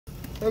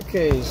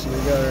Okay, so we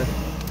got our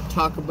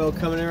Taco Bell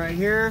coming in right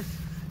here.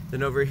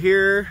 Then over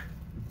here,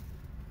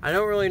 I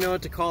don't really know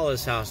what to call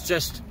this house.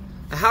 Just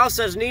a house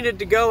that's needed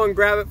to go and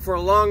grab it for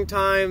a long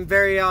time,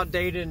 very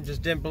outdated, and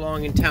just didn't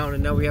belong in town.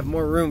 And now we have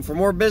more room for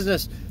more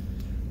business.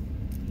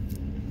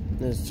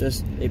 And it's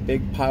just a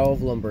big pile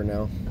of lumber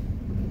now.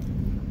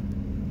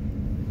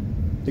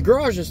 The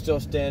garage is still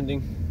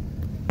standing.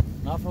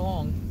 Not for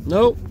long.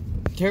 Nope.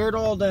 Tear it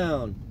all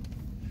down.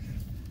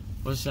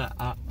 What's that?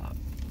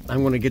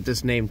 I'm going to get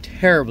this name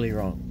terribly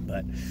wrong,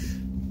 but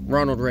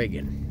Ronald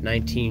Reagan,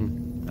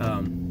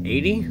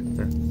 1980?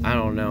 I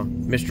don't know.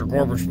 Mr.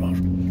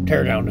 Gorbachev,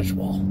 tear down this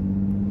wall.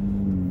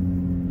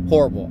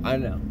 Horrible, I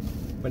know.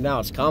 But now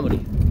it's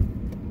comedy.